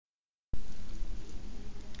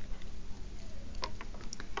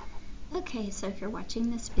Okay, so if you're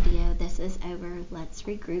watching this video, this is over Let's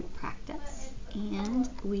Regroup practice, and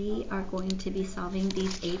we are going to be solving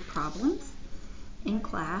these 8 problems in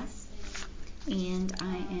class, and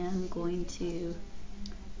I am going to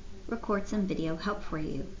record some video help for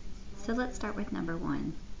you. So let's start with number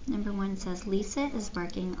 1. Number 1 says Lisa is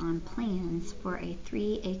working on plans for a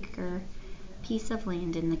 3-acre piece of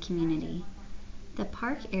land in the community. The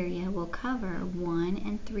park area will cover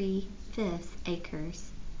 1 3/5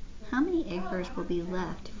 acres. How many acres will be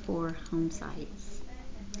left for home sites?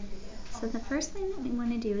 So the first thing that we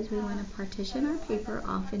want to do is we want to partition our paper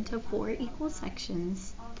off into 4 equal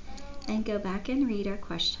sections and go back and read our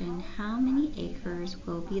question, how many acres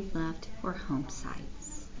will be left for home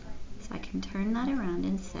sites? So I can turn that around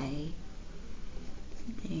and say,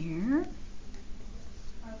 there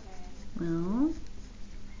will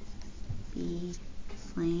be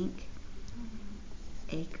blank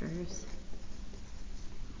acres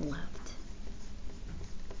left.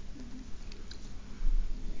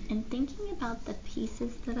 And thinking about the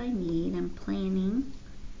pieces that I need, I'm planning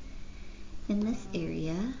in this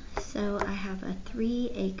area. So I have a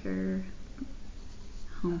 3-acre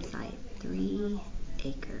home site, 3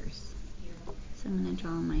 acres. So I'm going to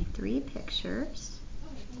draw my 3 pictures.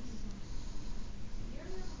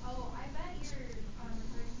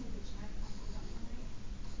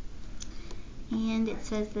 And it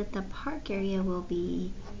says that the park area will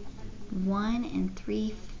be 1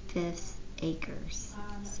 3/5 acres.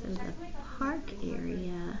 So the park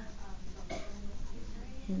area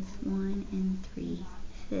is 1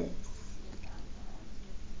 3/5.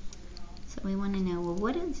 So we want to know, well,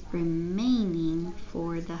 what is remaining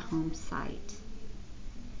for the home site?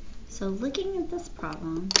 So looking at this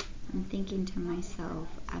problem, I'm thinking to myself,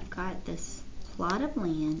 I've got this plot of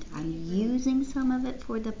land, I'm using some of it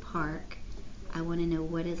for the park. I want to know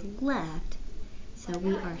what is left. So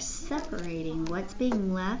we are separating what's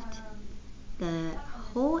being left, the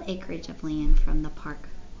whole acreage of land, from the park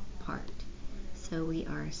part. So we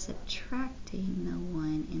are subtracting the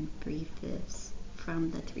 1 3/5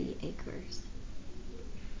 from the 3 acres.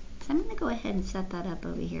 So I'm going to go ahead and set that up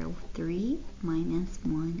over here. 3 minus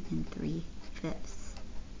 1 3/5.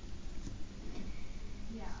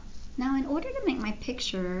 Now, in order to make my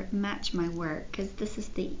picture match my work, because this is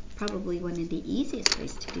probably one of the easiest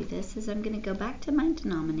ways to do this, is I'm going to go back to my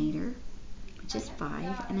denominator, which is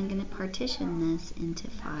 5, and I'm going to partition this into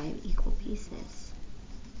 5 equal pieces.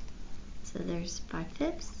 So there's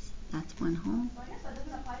 5/5, that's 1 whole.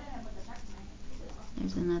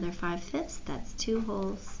 There's another 5/5, that's 2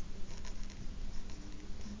 wholes.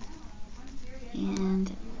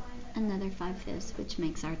 And another 5/5, which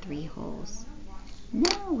makes our 3 wholes.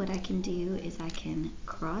 Now what I can do is I can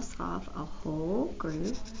cross off a whole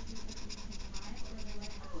group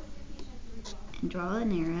and draw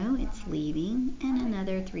an arrow, it's leaving, and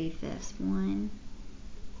another 3/5. 1,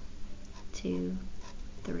 2,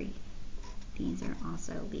 3. These are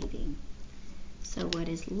also leaving. So what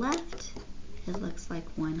is left, it looks like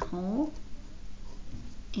 1 whole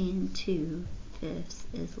and 2/5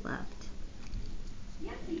 is left.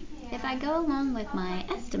 If I go along with my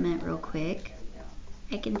estimate real quick,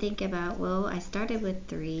 I can think about, well, I started with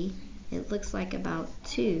 3. It looks like about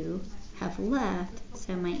 2 have left,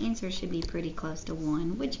 so my answer should be pretty close to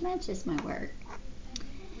 1, which matches my work.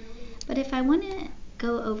 But if I want to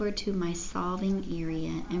go over to my solving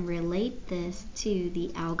area and relate this to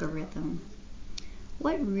the algorithm,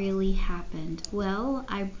 what really happened? Well,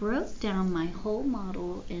 I broke down my whole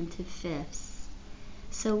model into fifths,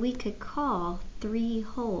 so we could call 3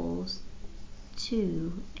 wholes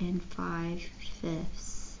 2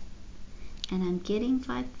 5/5. And I'm getting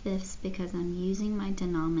 5/5 because I'm using my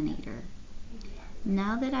denominator.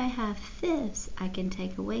 Now that I have fifths, I can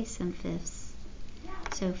take away some fifths.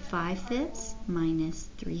 So 5/5 minus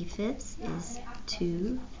 3/5 is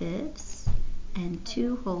 2/5, and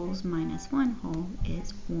 2 wholes minus 1 whole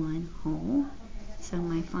is 1 whole. So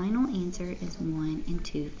my final answer is 1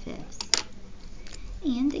 2/5.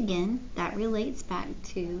 And again, that relates back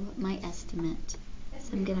to my estimate.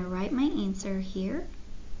 So I'm going to write my answer here,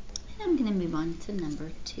 and I'm going to move on to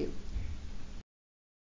number 2.